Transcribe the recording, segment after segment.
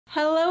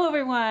Hello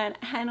everyone,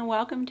 and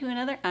welcome to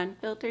another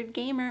Unfiltered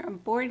Gamer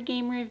board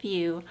game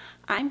review.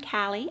 I'm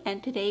Callie,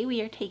 and today we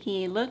are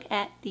taking a look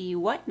at the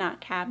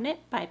Whatnot cabinet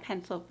by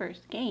Pencil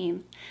First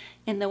Games.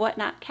 In the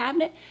Whatnot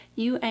cabinet,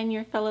 you and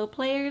your fellow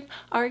players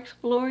are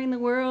exploring the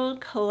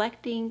world,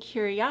 collecting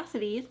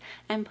curiosities,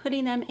 and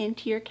putting them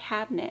into your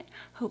cabinet,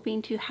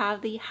 hoping to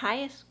have the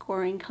highest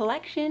scoring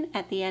collection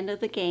at the end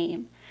of the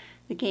game.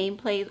 The game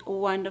plays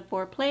 1 to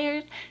 4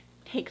 players,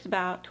 takes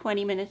about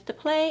 20 minutes to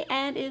play,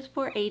 and is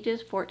for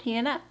ages 14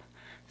 and up.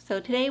 So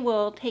today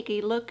we'll take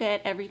a look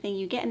at everything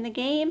you get in the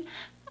game,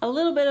 a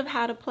little bit of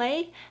how to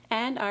play,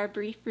 and our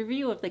brief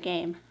review of the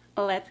game.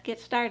 Let's get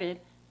started.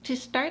 To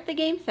start the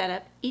game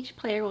setup, each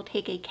player will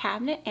take a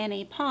cabinet and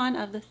a pawn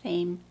of the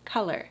same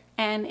color.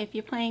 And if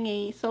you're playing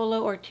a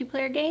solo or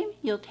 2-player game,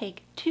 you'll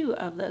take 2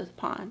 of those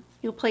pawns.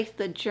 You'll place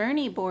the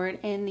journey board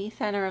in the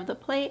center of the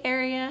play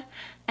area,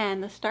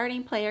 and the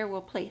starting player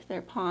will place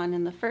their pawn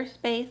in the first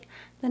space,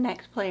 the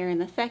next player in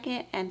the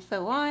second, and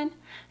so on.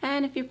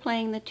 And if you're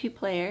playing the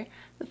 2-player,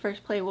 the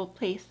first player will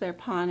place their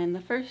pawn in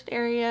the first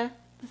area,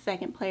 the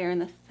second player in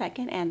the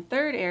second and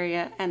third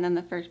area, and then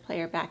the first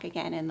player back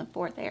again in the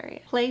fourth area.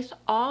 Place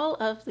all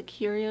of the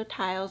curio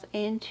tiles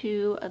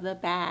into the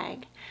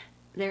bag.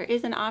 There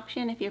is an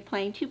option if you're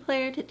playing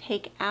 2-player to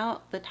take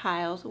out the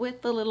tiles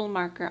with the little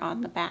marker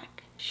on the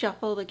back.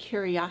 Shuffle the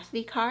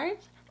curiosity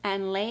cards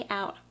and lay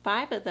out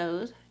 5 of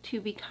those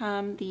to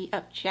become the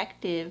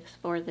objectives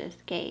for this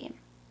game.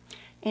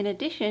 In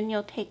addition,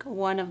 you'll take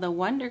one of the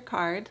wonder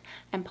cards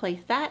and place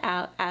that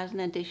out as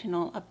an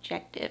additional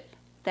objective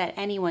that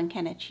anyone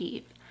can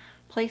achieve.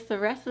 Place the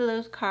rest of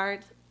those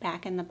cards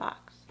back in the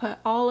box. Put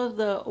all of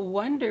the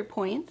wonder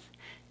points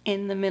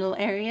in the middle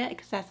area,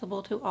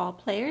 accessible to all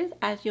players,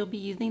 as you'll be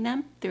using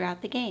them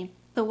throughout the game.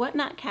 The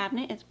Whatnot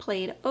cabinet is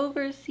played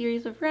over a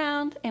series of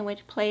rounds in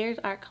which players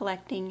are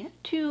collecting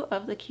 2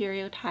 of the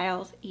curio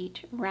tiles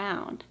each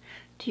round.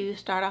 To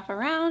start off a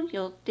round,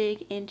 you'll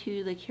dig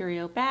into the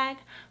curio bag,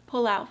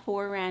 pull out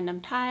 4 random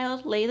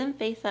tiles, lay them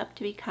face up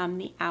to become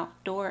the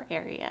outdoor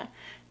area.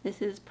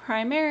 This is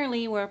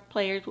primarily where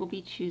players will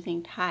be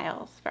choosing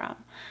tiles from.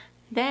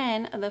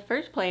 Then the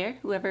first player,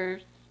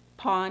 whoever's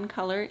pawn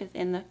color is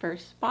in the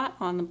first spot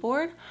on the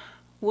board,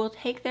 will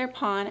take their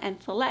pawn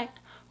and select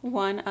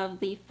one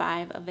of the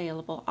 5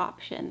 available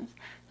options.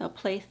 They'll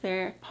place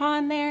their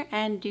pawn there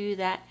and do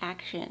that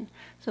action.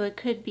 So it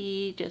could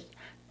be just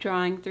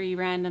drawing 3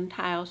 random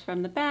tiles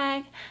from the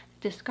bag,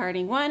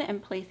 discarding 1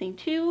 and placing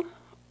 2,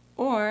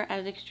 or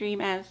as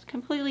extreme as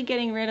completely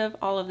getting rid of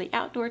all of the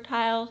outdoor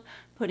tiles,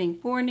 putting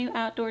 4 new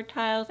outdoor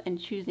tiles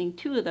and choosing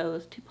 2 of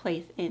those to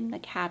place in the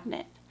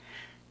cabinet.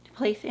 To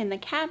place in the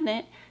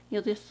cabinet,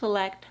 you'll just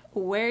select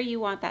where you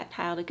want that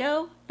tile to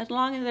go. As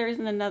long as there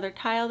isn't another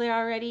tile there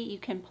already, you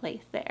can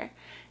place there.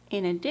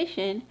 In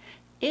addition,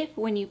 if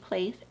when you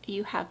place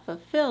you have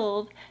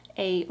fulfilled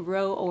a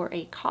row or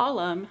a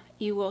column,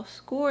 you will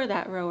score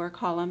that row or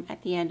column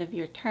at the end of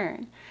your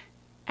turn,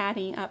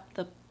 adding up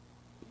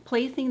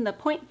placing the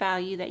point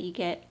value that you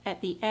get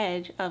at the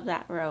edge of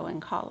that row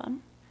and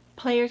column.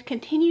 Players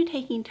continue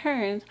taking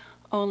turns,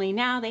 only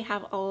now they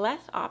have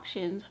less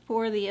options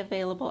for the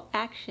available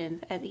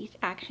actions, as each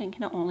action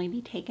can only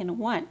be taken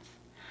once.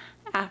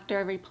 After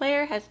every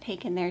player has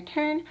taken their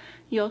turn,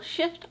 you'll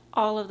shift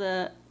all of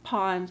the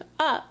pawns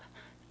up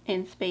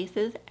in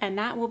spaces, and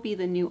that will be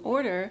the new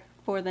order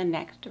for the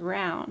next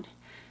round.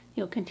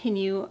 You'll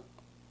continue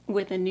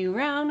with a new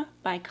round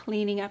by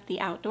cleaning up the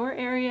outdoor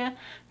area,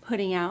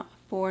 putting out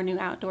 4 new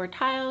outdoor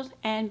tiles,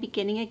 and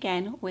beginning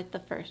again with the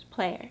first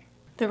player.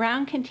 The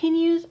round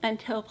continues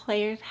until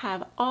players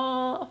have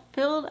all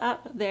filled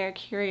up their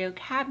curio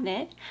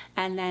cabinet,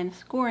 and then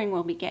scoring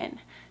will begin.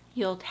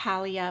 You'll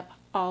tally up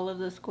all of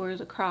the scores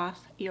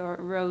across your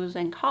rows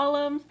and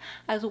columns,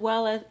 as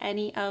well as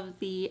any of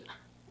the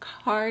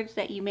cards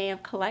that you may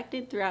have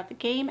collected throughout the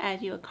game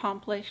as you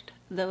accomplished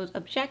those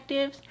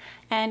objectives,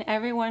 and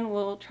everyone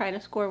will try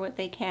to score what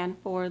they can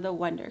for the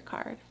wonder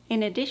card,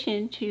 in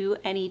addition to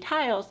any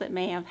tiles that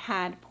may have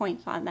had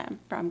points on them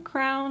from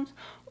crowns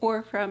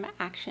or from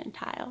action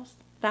tiles.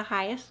 The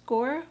highest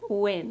score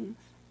wins.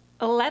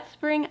 Let's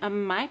bring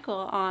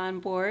Michael on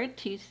board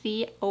to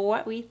see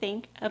what we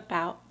think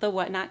about the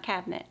Whatnot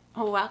cabinet.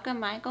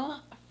 Welcome, Michael.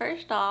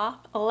 First off,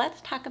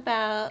 let's talk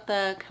about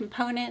the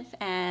components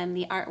and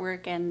the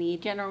artwork and the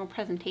general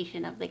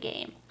presentation of the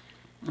game.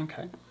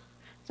 Okay.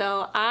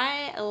 So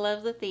I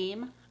love the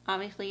theme.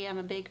 Obviously, I'm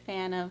a big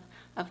fan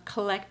of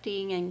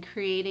collecting and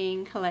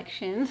creating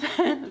collections.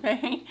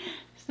 Very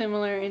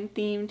similar in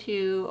theme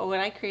to what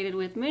I created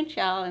with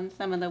Moonshell in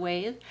some of the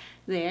ways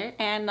there.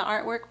 And the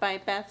artwork by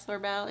Beth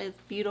Sorbel is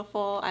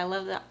beautiful. I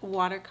love the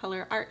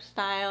watercolor art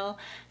style,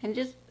 and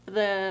just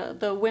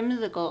the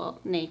whimsical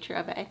nature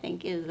of it, I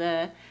think, is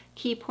the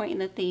key point in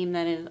the theme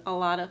that is a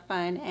lot of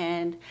fun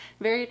and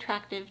very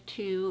attractive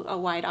to a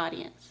wide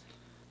audience.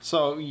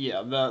 So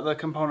yeah, the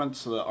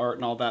components, the art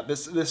and all that.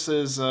 This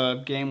is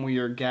a game where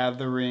you're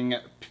gathering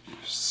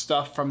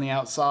stuff from the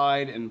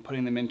outside and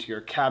putting them into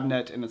your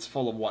cabinet, and it's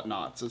full of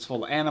whatnots. It's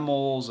full of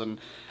animals and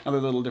other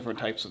little different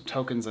types of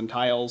tokens and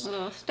tiles.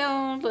 Little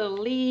stones, little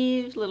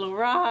leaves, little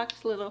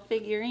rocks, little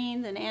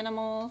figurines and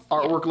animals.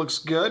 Artwork looks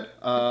good.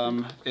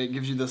 It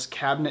gives you this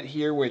cabinet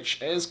here,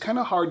 which is kind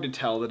of hard to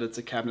tell that it's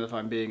a cabinet if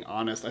I'm being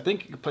honest. I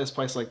think a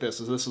place like this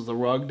is the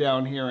rug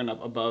down here, and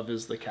up above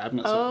is the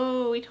cabinet.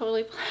 Oh, we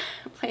totally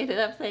played it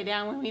upside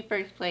down when we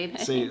first played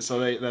it. See, so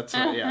that's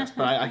yes,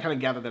 but I kind of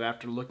gathered that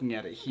after looking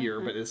at it here,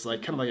 but it's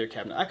like kind of like a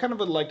cabinet. I kind of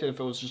would have liked it if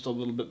it was just a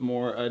little bit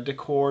more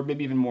decor,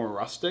 maybe even more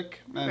rustic.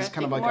 It's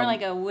kind of like more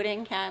like a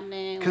wooden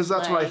cabinet. Because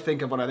that's what I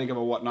think of when I think of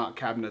a whatnot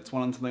cabinet. It's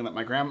something that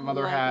my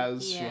grandmother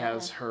has. Yeah. She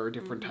has her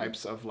different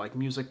types of like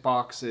music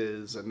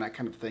boxes and that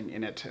kind of thing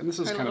in it. And this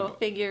is her kind little of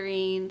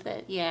figurines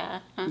that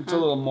it's a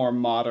little more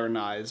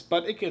modernized,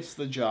 but it gets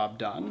the job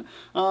done.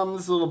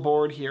 This little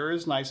board here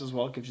is nice as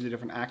well. It gives you the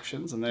different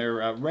actions, and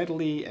they're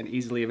readily and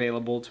easily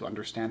available to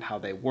understand how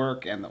they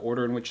work and the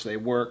order in which they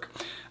work.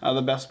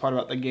 The best part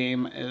about the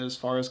game, as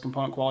far as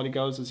component quality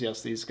goes, is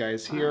yes, these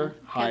guys here,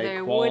 high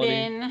they're quality.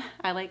 Wooden.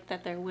 I like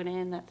that they're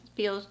wooden. That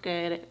feels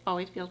good. It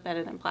always feels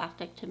better than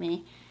plastic to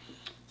me.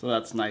 So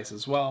that's nice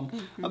as well.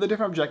 The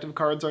different objective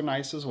cards are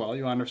nice as well.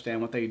 You'll understand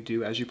what they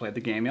do as you play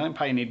the game. You only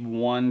probably need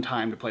one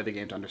time to play the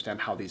game to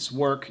understand how these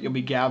work. You'll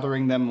be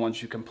gathering them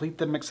once you complete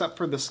them, except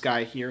for this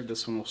guy here.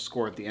 This one will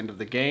score at the end of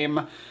the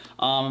game.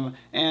 And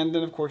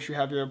then, of course, you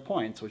have your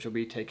points, which you'll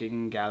be taking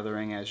and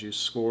gathering as you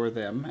score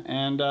them.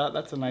 And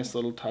that's a nice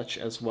little touch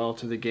as well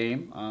to the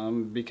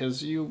game,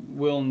 because you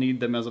will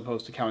need them as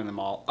opposed to counting them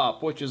all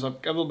up, which is a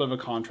little bit of a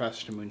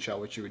contrast to Moonshell,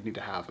 which you would need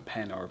to have a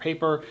pen or a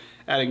paper.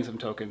 Adding some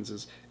tokens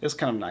is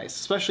kind of nice,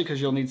 especially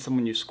because you'll need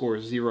someone you score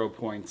 0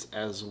 points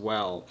as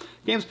well.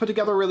 Game's put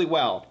together really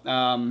well.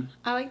 I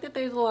like that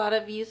there's a lot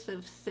of use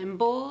of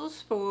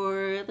symbols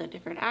for the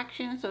different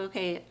actions. So,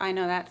 okay, I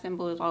know that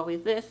symbol is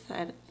always this.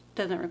 That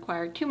doesn't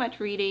require too much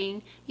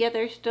reading. Yet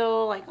there's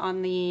still, like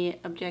on the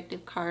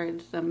objective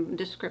cards, some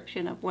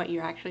description of what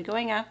you're actually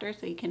going after,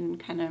 so you can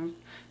kind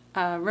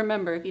of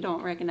remember if you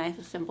don't recognize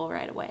the symbol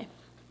right away.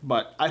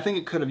 But I think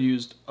it could have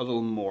used a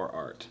little more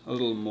art, a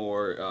little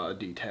more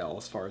detail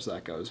as far as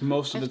that goes.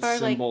 Most of its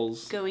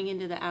symbols, like going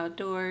into the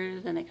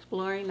outdoors and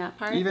exploring that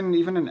part.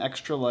 Even an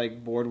extra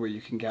like board where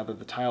you can gather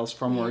the tiles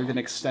from, or even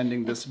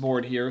extending this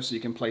board here so you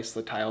can place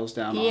the tiles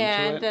down onto it.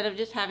 Yeah, instead of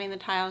just having the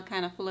tiles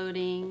kind of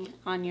floating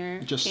on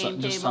your game table.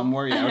 Just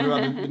somewhere. Yeah, I would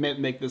rather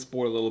make this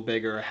board a little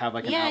bigger, have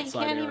like an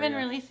outside area. You can't even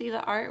really see the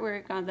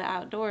artwork on the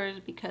outdoors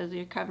because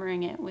you're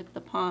covering it with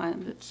the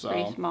ponds. It's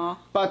very small.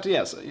 But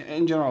yes,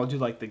 in general, I do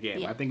like the game.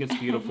 Yeah. I think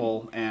it's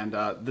beautiful, and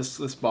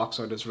this box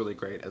art is really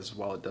great as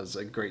well. It does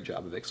a great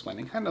job of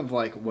explaining kind of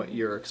like what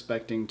you're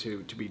expecting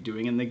to be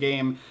doing in the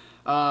game,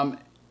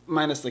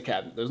 minus the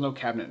cabinet. There's no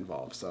cabinet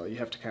involved, so you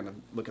have to kind of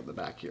look at the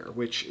back here,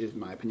 which, in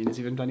my opinion, is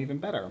done even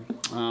better.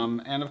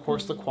 And of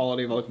course, the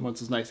quality of all the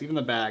components is nice. Even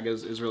the bag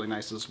is really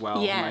nice as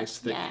well. Yeah, nice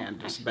thick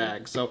canvas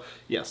bag. So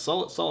yes,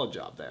 solid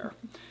job there.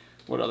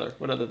 What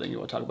other thing you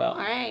want to talk about?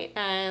 All right,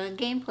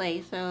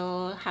 gameplay.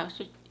 So how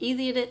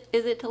easy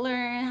is it to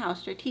learn? How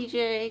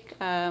strategic?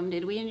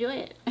 Did we enjoy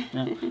it?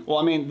 Yeah. Well,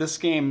 I mean, this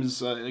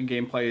game's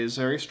gameplay is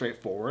very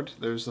straightforward.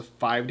 There's the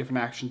 5 different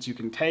actions you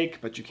can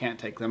take, but you can't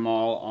take them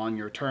all on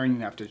your turn.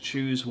 You have to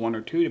choose 1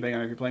 or 2, depending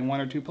on if you're playing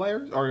 1 or 2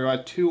 players, or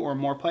 2 or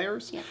more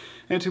players. Yeah.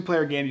 In a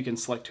 2-player game, you can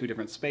select 2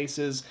 different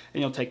spaces,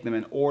 and you'll take them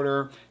in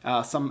order.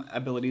 Some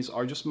abilities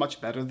are just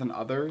much better than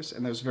others,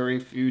 and there's very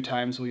few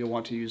times where you'll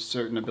want to use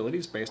certain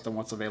abilities based on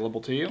what's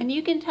available to you. And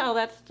you can tell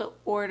that's the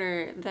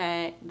order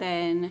that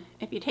then,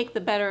 if you take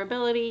the better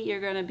ability, you're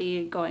going to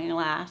be going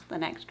last the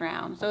next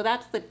round. So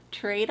that's the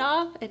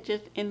trade-off. It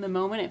just, in the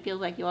moment, it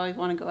feels like you always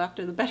want to go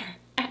after the better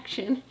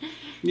action.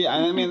 Yeah,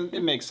 I mean,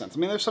 it makes sense. I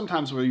mean, there's some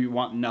times where you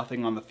want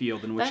nothing on the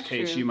field, in which That's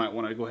case true. you might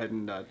want to go ahead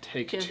and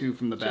take 2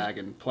 from the bag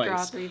and place.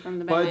 Draw 3 from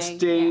the bag. But it's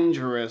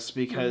dangerous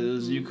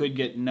because you could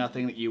get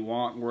nothing that you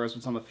want, whereas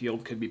what's on the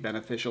field could be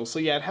beneficial. So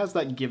yeah, it has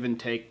that give and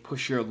take,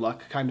 push your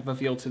luck kind of a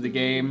feel to the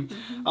game.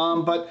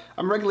 But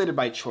I'm regulated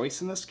by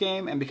choice in this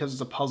game, and because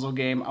it's a puzzle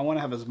game, I want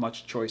to have as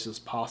much choice as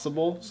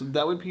possible. So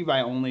that would be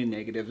my only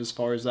negative as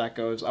far as that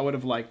goes. I would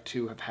have liked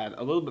to have had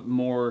a little bit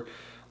more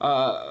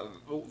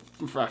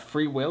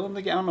free will in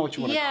the game. I don't know what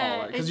you want to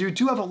call it, because you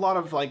do have a lot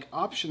of like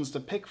options to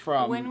pick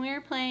from. When we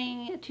were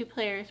playing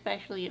 2-player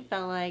especially, it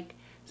felt like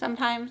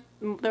sometimes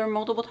there were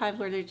multiple times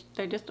where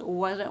there just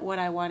wasn't what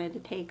I wanted to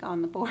take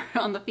on the board,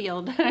 on the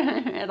field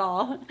at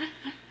all.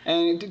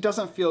 And it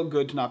doesn't feel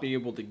good to not be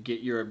able to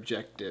get your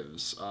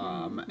objectives.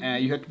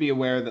 And you have to be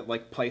aware that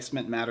like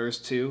placement matters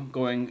too.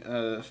 Going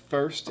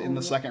first in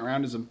the second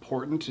round is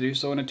important to do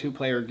so in a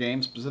 2-player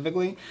game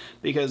specifically,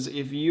 because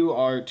if you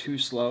are too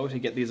slow to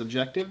get these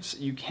objectives,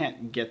 you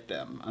can't get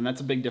them. And that's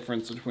a big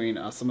difference between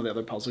some of the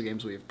other puzzle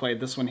games we've played.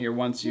 This one here,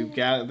 once you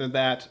gather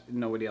that,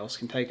 nobody else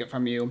can take it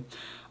from you.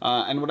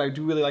 And what I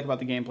do really like about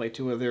the gameplay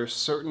too, are there are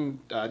certain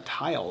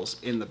tiles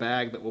in the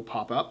bag that will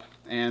pop up,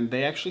 and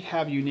they actually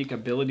have unique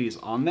abilities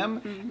on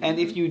them. And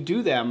if you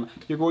do them,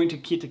 you're going to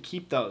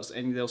keep those,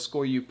 and they'll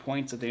score you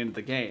points at the end of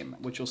the game,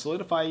 which will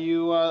solidify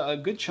you a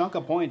good chunk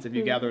of points if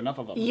you gather enough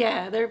of them.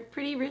 Yeah, they're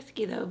pretty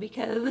risky though,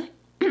 because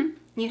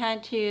You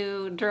had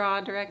to draw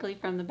directly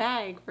from the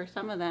bag for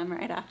some of them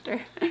right after.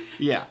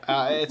 Yeah,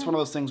 it's one of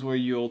those things where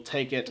you'll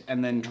take it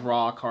and then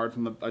draw a card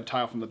from a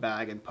tile from the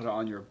bag and put it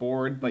on your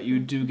board, but you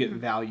do get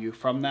value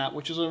from that,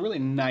 which is a really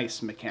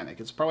nice mechanic.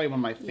 It's probably one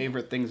of my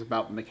favorite things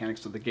about the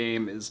mechanics of the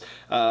game is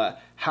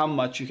how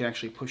much you can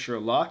actually push your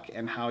luck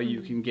and how you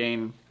can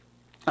gain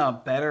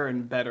better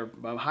and better,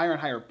 higher and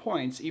higher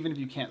points, even if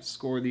you can't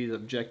score these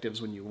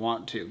objectives when you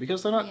want to,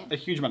 because they're not a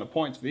huge amount of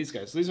points for these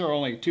guys. These are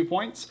only 2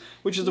 points,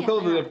 which is the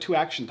equivalent of 2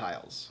 action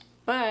tiles.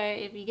 But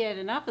if you get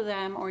enough of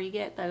them, or you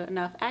get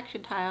enough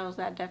action tiles,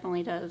 that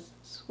definitely does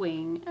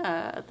swing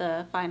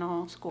the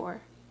final score.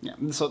 Yeah,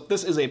 so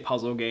this is a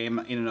puzzle game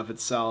in and of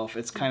itself.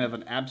 It's kind of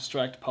an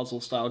abstract puzzle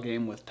style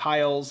game with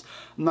tiles.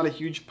 I'm not a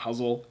huge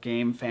puzzle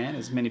game fan,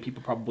 as many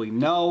people probably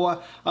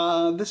know.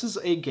 This is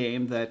a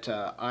game that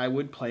I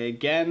would play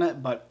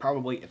again, but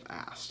probably if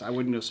asked. I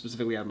wouldn't go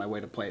specifically out of my way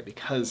to play it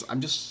because I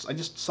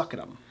just suck at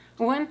them.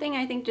 One thing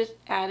I think just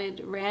added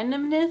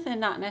randomness and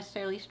not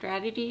necessarily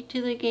strategy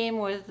to the game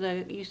was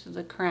the use of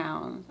the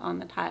crowns on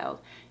the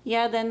tiles.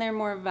 Yeah, then they're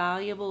more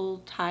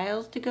valuable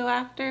tiles to go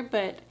after,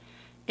 but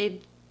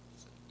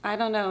I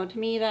don't know, to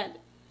me that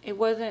it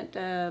wasn't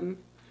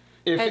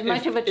as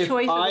much of a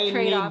choice of a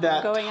trade-off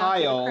of going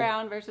after the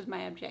crown versus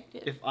my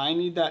objective. If I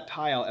need that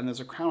tile and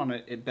there's a crown on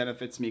it, it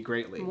benefits me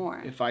greatly.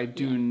 More. If I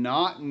do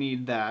not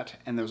need that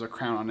and there's a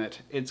crown on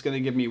it, it's going to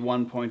give me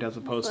 1 point as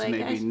opposed to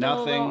maybe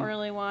nothing. I don't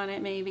really want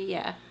it, maybe,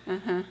 yeah.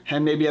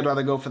 And maybe I'd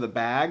rather go for the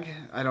bag.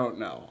 I don't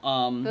know. I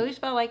always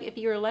felt like if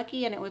you were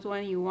lucky and it was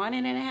one you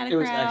wanted and it had a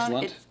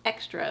crown, it's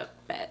extra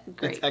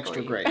great. It's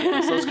extra great.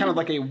 So it's kind of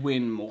like a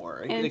win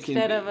more.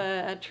 Instead of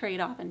a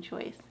trade-off in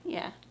choice,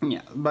 yeah.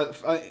 Yeah, but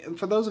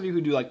for those of you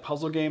who do like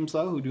puzzle games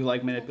though, who do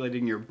like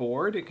manipulating your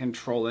board and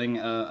controlling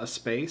a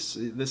space,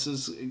 this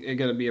is going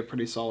to be a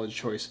pretty solid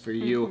choice for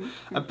you.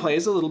 It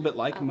plays a little bit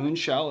like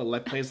Moonshell.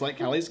 It plays like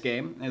Callie's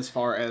game as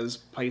far as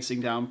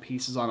placing down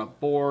pieces on a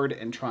board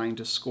and trying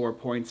to score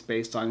points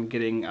based on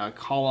getting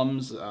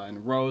columns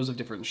and rows of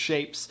different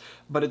shapes.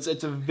 But it's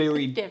a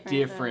very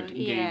different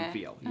game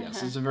feel.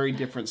 Yes, it's a very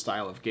different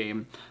style of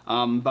game.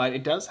 But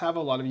it does have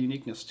a lot of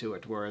uniqueness to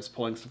it, whereas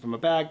pulling stuff from a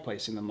bag,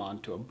 placing them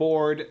onto a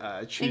board,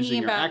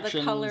 choosing your actions. Thinking about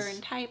the color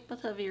and type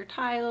of your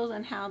tiles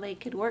and how they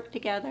could work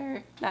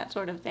together, that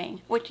sort of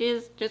thing, which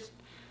is just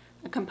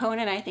a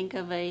component, I think,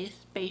 of a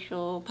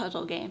spatial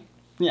puzzle game.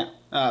 Yeah.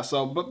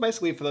 But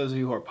basically, for those of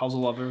you who are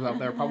puzzle lovers out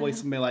there, probably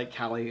somebody like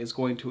Callie is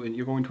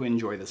you're going to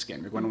enjoy this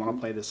game. You're going to want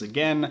to play this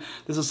again.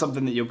 This is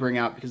something that you'll bring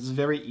out because it's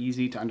very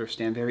easy to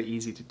understand, very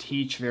easy to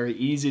teach, very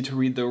easy to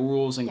read the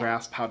rules and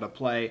grasp how to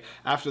play.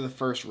 After the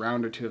first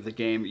round or two of the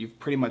game, you've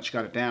pretty much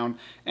got it down.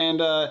 And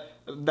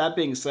that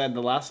being said,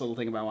 the last little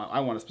thing I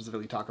want to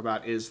specifically talk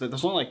about is that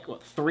there's only like,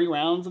 what, 3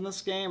 rounds in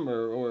this game,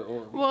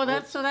 well,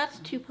 that's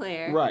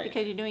 2-player, right?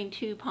 Because you're doing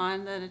 2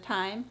 pawns at a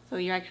time, so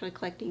you're actually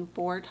collecting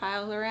 4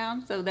 tiles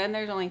around. So then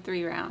there's only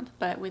 3 rounds,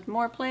 but with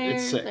more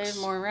players, there's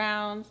more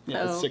rounds.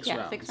 Yeah, so, it's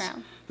 6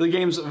 rounds. The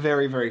game's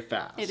very, very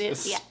fast. It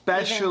is,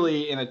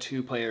 especially in a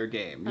 2-player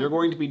game. You're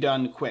going to be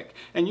done quick,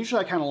 and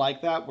usually I kind of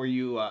like that where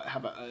you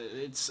have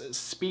it's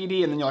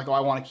speedy, and then you're like, oh, I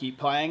want to keep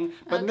playing.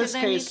 But in this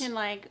case, you can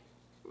like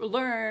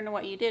learn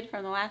what you did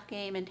from the last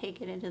game and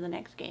take it into the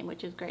next game,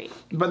 which is great.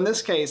 But in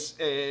this case,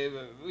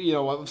 you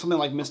know, something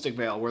like Mystic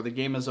Vale, where the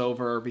game is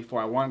over before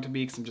I want it to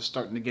be because I'm just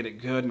starting to get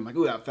it good, and I'm like,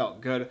 ooh, that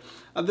felt good.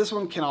 This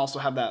one can also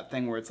have that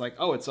thing where it's like,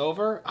 oh, it's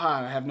over?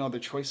 I have no other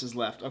choices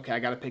left. Okay, I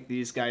got to pick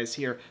these guys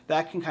here.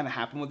 That can kind of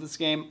happen with this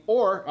game.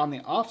 Or on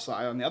the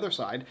other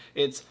side,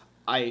 it's,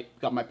 I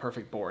got my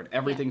perfect board.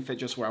 Everything fit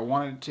just where I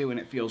wanted it to, and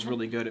it feels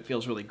really good. It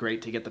feels really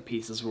great to get the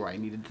pieces where I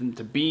needed them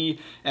to be.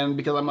 And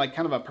because I'm like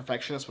kind of a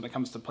perfectionist when it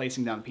comes to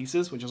placing down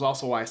pieces, which is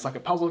also why I suck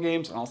at puzzle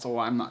games, and also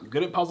why I'm not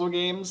good at puzzle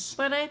games.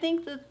 But I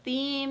think the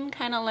theme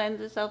kind of lends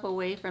itself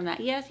away from that.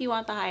 Yes, you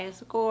want the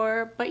highest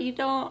score, but you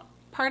don't.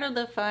 Part of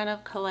the fun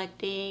of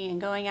collecting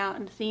and going out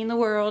and seeing the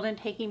world and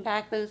taking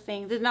back those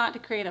things is not to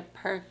create a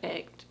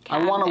perfect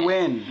cabinet. I want to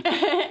win.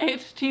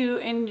 It's to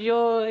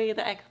enjoy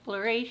the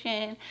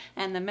exploration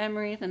and the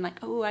memories and like,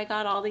 oh, I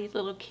got all these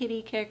little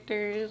kitty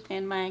characters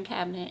in my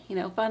cabinet, you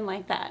know, fun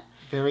like that.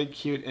 Very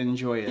cute and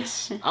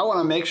joyous. I want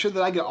to make sure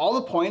that I get all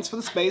the points for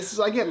the spaces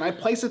I get, and I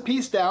place a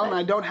piece down and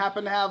I don't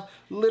happen to have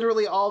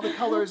literally all the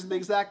colors in the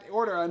exact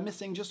order. I'm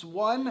missing just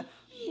one.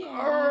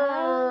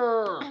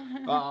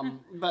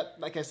 But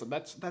like I said,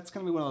 that's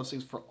going to be one of those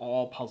things for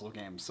all puzzle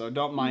games. So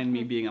don't mind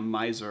me being a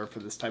miser for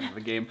this type of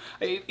a game.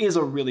 It is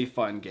a really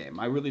fun game.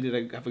 I really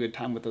did have a good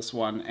time with this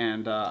one,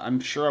 and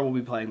I'm sure I will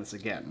be playing this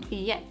again.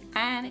 Yes,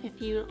 and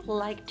if you'd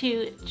like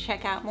to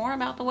check out more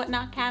about the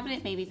Whatnot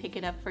cabinet, maybe pick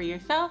it up for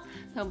yourself,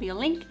 there'll be a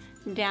link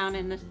down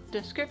in the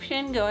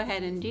description. Go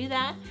ahead and do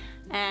that.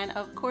 And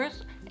of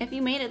course, if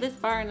you made it this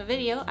far in the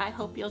video, I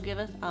hope you'll give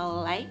us a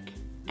like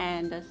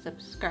and a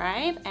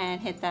subscribe and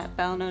hit that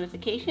bell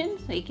notification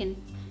so you can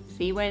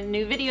see when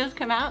new videos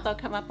come out. They'll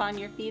come up on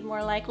your feed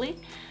more likely.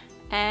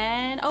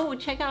 And oh,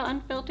 check out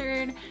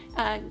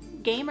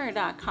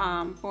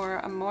unfilteredgamer.com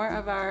for more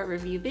of our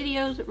review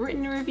videos,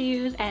 written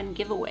reviews, and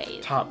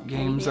giveaways. Top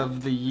games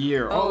of the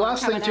year. Oh,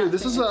 last thing too,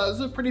 this is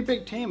a pretty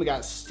big team. We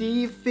got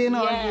Steve Finn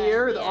on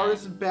here, the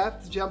artist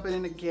Beth jumping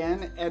in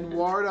again,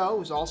 Eduardo,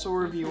 who's also a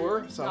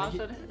reviewer. So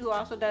who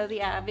also does the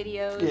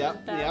videos.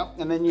 Yep.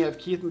 And then you have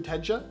Keith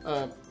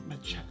Mateja.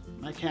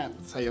 I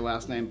can't say your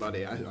last name,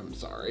 buddy. I'm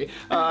sorry.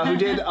 Who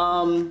did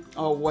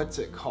oh, what's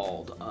it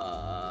called?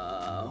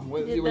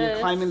 When you're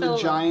climbing the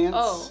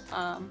giants.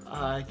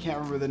 I can't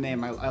remember the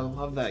name. I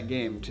love that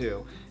game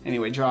too.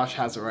 Anyway, Josh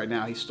has it right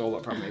now. He stole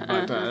it from me.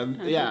 But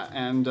yeah,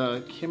 and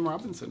Kim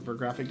Robinson for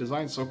graphic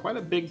design. So quite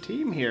a big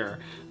team here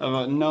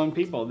of known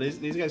people.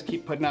 These guys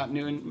keep putting out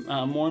new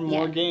more and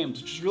more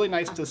games, which is really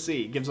nice to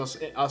see. It gives us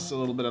a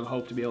little bit of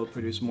hope to be able to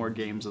produce more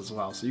games as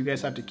well. So you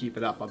guys have to keep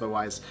it up,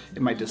 otherwise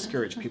it might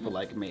discourage people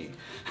like me.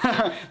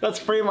 That's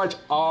pretty much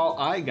all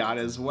I got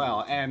as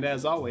well. And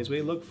as always,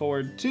 we look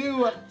forward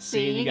to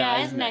seeing you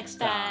guys next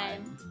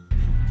time.